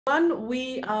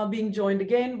We are being joined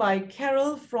again by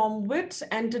Carol from WITT,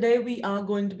 and today we are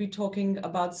going to be talking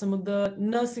about some of the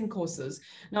nursing courses.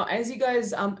 Now, as you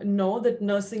guys know, that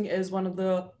nursing is one of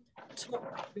the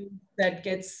top things that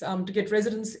gets to get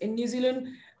residents in New Zealand.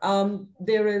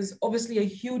 There is obviously a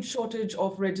huge shortage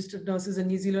of registered nurses in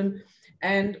New Zealand,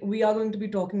 and we are going to be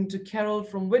talking to Carol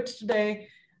from WITT today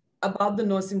about the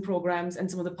nursing programs and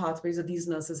some of the pathways that these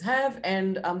nurses have,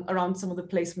 and around some of the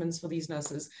placements for these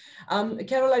nurses.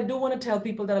 Carol, I do want to tell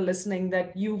people that are listening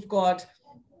that you've got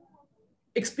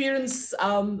experience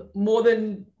more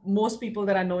than most people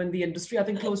that I know in the industry. I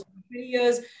think close to 20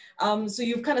 years. So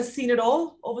you've kind of seen it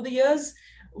all over the years,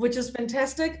 which is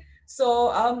fantastic.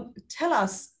 So tell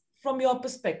us from your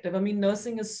perspective, I mean,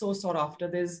 nursing is so sought after.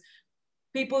 There's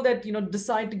people that,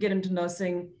 decide to get into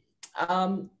nursing.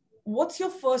 What's your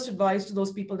first advice to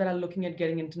those people that are looking at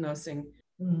getting into nursing?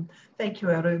 Thank you,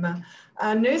 Arunima.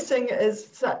 Nursing is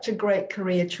such a great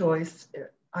career choice.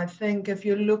 I think if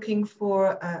you're looking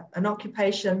for an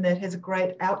occupation that has a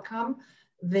great outcome,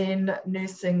 then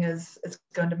nursing is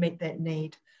going to meet that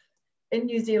need. In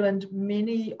New Zealand,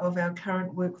 many of our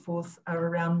current workforce are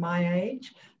around my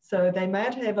age, so they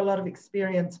might have a lot of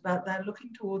experience, but they're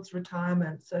looking towards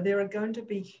retirement. So there are going to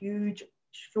be huge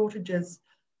shortages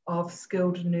of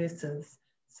skilled nurses.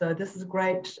 So this is a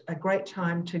great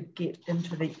time to get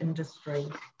into the industry.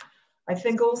 I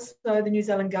think also the New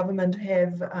Zealand government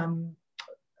have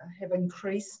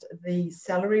increased the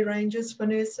salary ranges for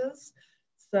nurses.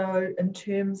 So in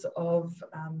terms of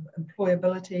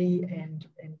employability and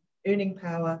earning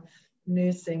power,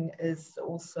 nursing is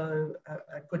also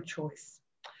a good choice.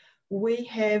 We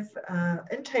have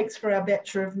intakes for our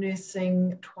Bachelor of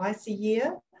Nursing twice a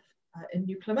year. In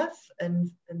New Plymouth in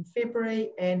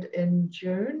February and in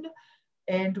June.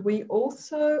 And we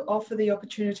also offer the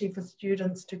opportunity for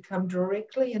students to come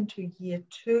directly into year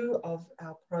 2 of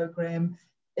our program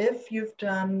if you've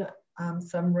done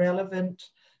some relevant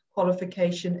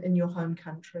qualification in your home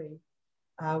country.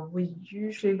 We're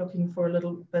usually looking for a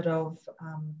little bit of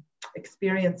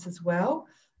experience as well,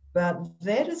 but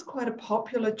that is quite a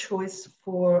popular choice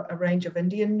for a range of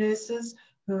Indian nurses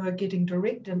who are getting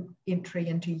direct entry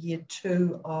into year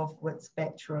 2 of WITT's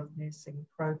Bachelor of Nursing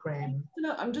program.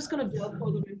 I'm just going to delve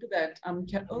further into that,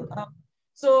 Carol.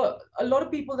 So a lot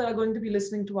of people that are going to be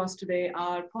listening to us today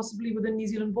are possibly within New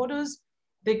Zealand borders.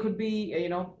 They could be,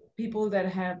 people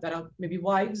that are maybe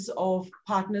wives of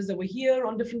partners that were here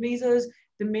on different visas.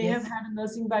 They may have had a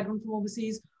nursing background from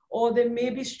overseas, or there may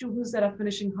be students that are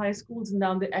finishing high schools and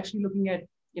now they're actually looking at,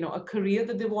 a career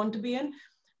that they want to be in.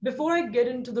 Before I get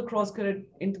into the cross-current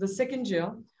into the second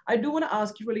year, I do want to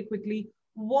ask you really quickly,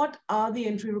 what are the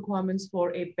entry requirements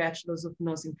for a Bachelor's of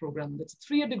Nursing program? That's a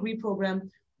 3-year degree program.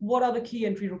 What are the key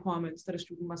entry requirements that a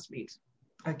student must meet?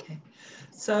 Okay,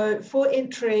 so for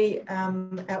entry,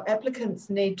 our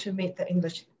applicants need to meet the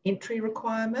English entry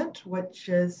requirement, which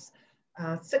is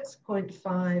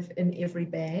 6.5 in every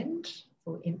band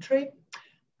for entry,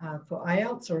 for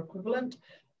IELTS or equivalent.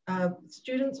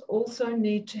 Students also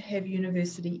need to have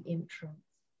university entrance.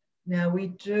 Now, we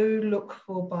do look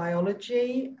for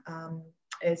biology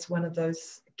as one of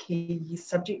those key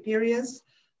subject areas.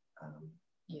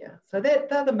 So they're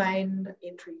the main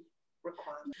entry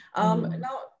requirements.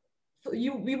 Now,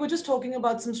 we were just talking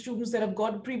about some students that have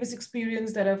got previous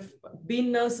experience, that have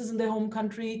been nurses in their home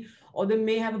country, or they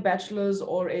may have a bachelor's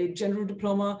or a general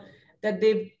diploma, that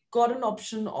they've got an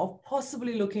option of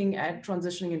possibly looking at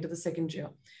transitioning into the second year.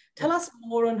 Tell us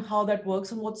more on how that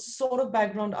works and what sort of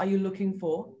background are you looking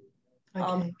for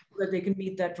so that they can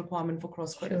meet that requirement for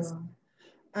cross credits.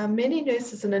 Sure. Many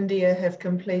nurses in India have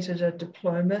completed a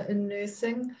diploma in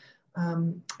nursing,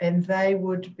 and they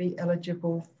would be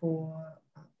eligible for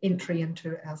entry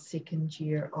into our second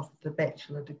year of the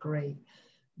bachelor degree.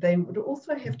 They would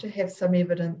also have to have some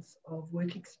evidence of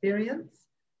work experience,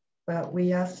 but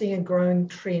we are seeing a growing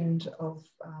trend of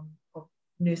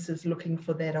nurses looking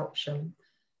for that option.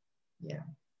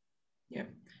 Yeah,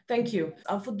 thank you.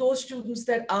 For those students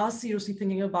that are seriously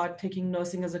thinking about taking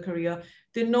nursing as a career,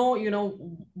 they know,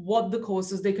 what the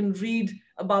course is. They can read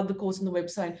about the course on the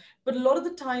website, but a lot of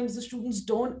the times the students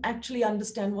don't actually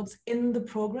understand what's in the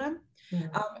program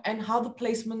and how the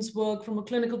placements work from a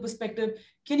clinical perspective.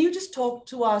 Can you just talk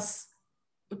to us,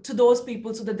 to those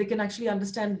people, so that they can actually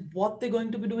understand what they're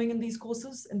going to be doing in these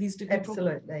courses and these degree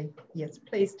programs? Absolutely, yes,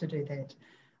 pleased to do that.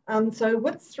 So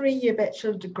WITT's 3-year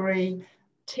bachelor degree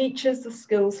teaches the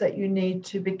skills that you need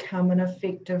to become an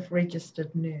effective registered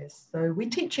nurse. So we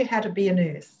teach you how to be a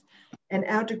nurse, and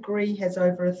our degree has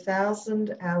over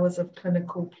 1,000 hours of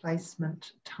clinical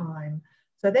placement time.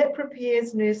 So that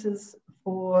prepares nurses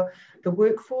for the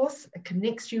workforce. It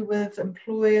connects you with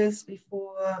employers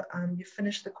before you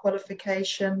finish the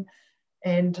qualification.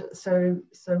 And so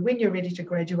when you're ready to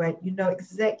graduate, you know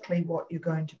exactly what you're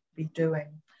going to be doing.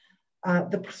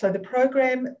 So the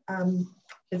program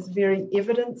is very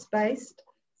evidence-based.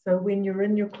 So when you're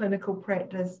in your clinical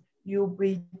practice, you'll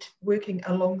be working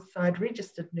alongside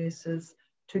registered nurses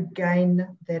to gain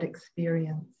that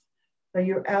experience. So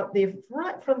you're out there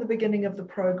right from the beginning of the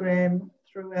program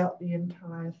throughout the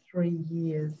entire 3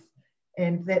 years.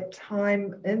 And that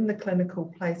time in the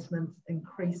clinical placements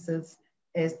increases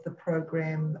as the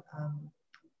program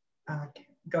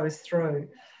goes through.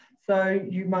 So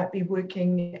you might be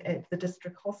working at the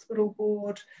district hospital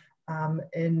board,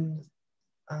 in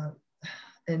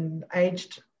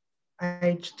aged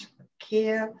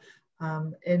care,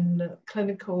 in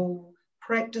clinical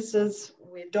practices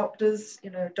where doctors,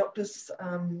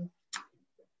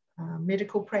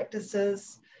 medical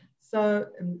practices. So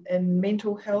in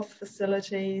mental health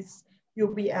facilities,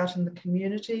 you'll be out in the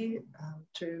community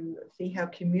to see how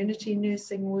community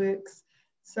nursing works.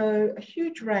 So a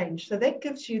huge range. So that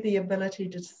gives you the ability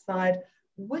to decide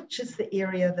which is the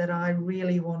area that I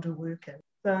really want to work in.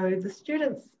 So the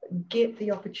students get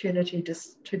the opportunity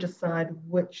to decide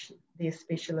which their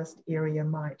specialist area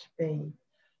might be.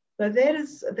 So that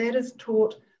is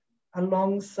taught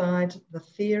alongside the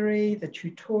theory, the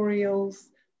tutorials.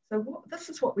 So this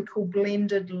is what we call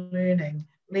blended learning: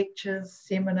 lectures,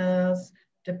 seminars,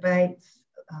 debates,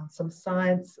 some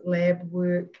science lab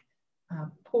work,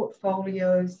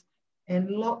 portfolios, and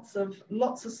lots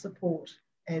of support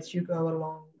as you go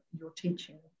along your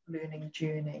teaching learning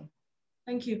journey.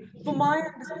 Thank you. For my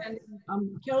understanding,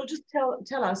 Carol, just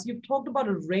tell us, you've talked about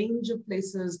a range of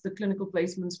places, the clinical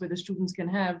placements where the students can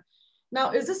have.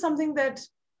 Now, is this something that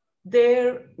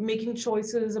they're making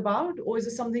choices about, or is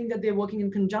it something that they're working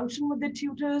in conjunction with their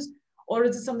tutors, or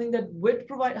is it something that WITT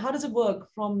provide? How does it work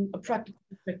from a practical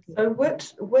perspective? So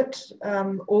WITT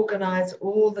organise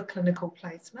all the clinical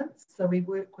placements. So we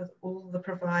work with all the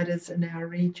providers in our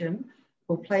region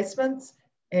for placements,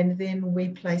 and then we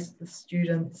place the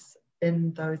students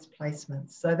in those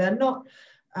placements. So they're not,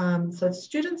 so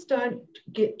students don't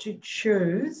get to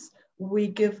choose. We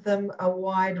give them a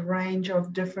wide range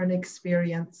of different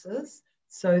experiences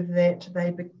so that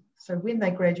so when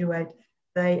they graduate,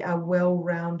 they are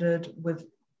well-rounded with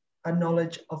a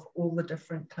knowledge of all the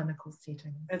different clinical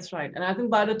settings. That's right. And I think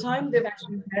by the time they've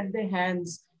actually had their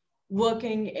hands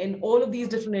working in all of these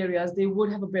different areas, they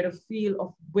would have a better feel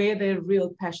of where their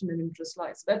real passion and interest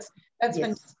lies. That's yes.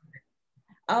 Fantastic.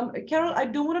 Carol, I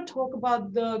do want to talk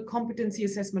about the competency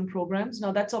assessment programs.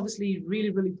 Now, that's obviously really,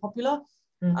 really popular.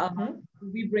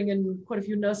 We bring in quite a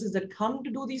few nurses that come to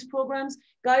do these programs.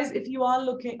 Guys, if you are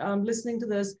listening to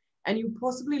this and you're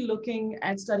possibly looking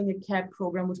at studying a CAP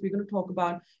program, which we're going to talk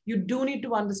about, you do need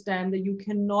to understand that you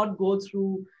cannot go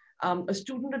through a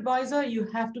student advisor. You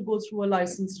have to go through a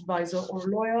licensed advisor or a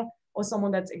lawyer or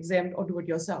someone that's exempt, or do it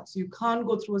yourself. So you can't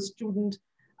go through a student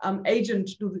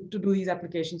agent to do these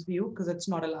applications for you, because it's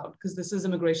not allowed, because this is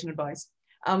immigration advice.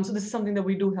 So this is something that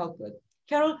we do help with.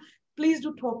 Carol, please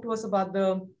do talk to us about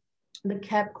the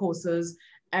CAP courses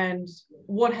and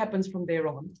what happens from there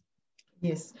on.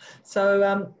 Yes,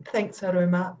 so thanks,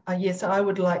 Arunima. Yes, I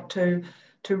would like to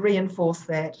reinforce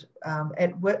that.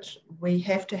 At WITT, we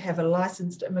have to have a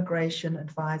licensed immigration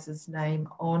advisor's name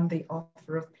on the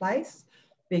offer of place,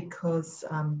 because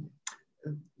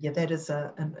yeah, that is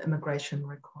an immigration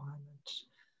requirement.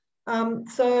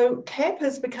 So CAP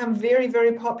has become very,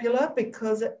 very popular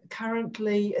because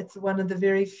currently it's one of the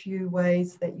very few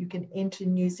ways that you can enter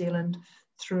New Zealand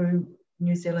through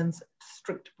New Zealand's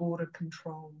strict border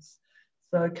controls.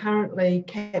 So currently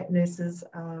CAP nurses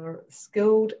are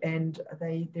skilled, and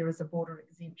there is a border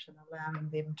exemption allowing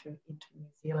them to enter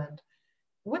New Zealand.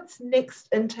 WITT's next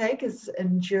intake is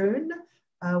in June.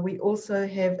 We also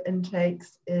have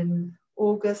intakes in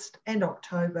August and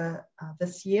October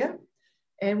this year.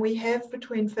 And we have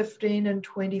between 15 and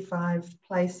 25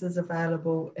 places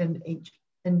available in each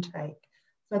intake.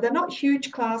 So they're not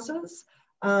huge classes,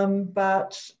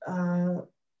 but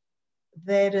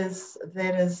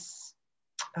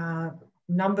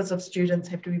numbers of students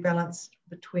have to be balanced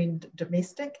between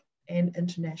domestic and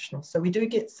international. So we do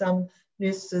get some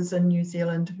nurses in New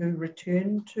Zealand who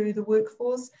return to the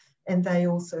workforce, and they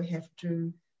also have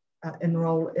to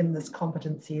enroll in this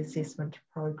competency assessment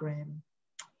program.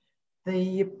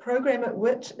 The program at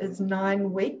WITT is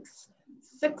 9 weeks.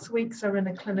 6 weeks are in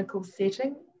a clinical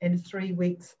setting and 3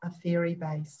 weeks are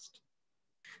theory-based.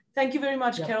 Thank you very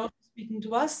much, Carol, for speaking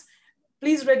to us.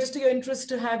 Please register your interest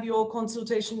to have your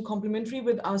consultation complimentary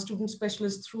with our student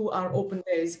specialist through our open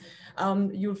days.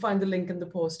 You'll find the link in the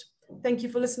post. Thank you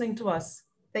for listening to us.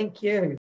 Thank you.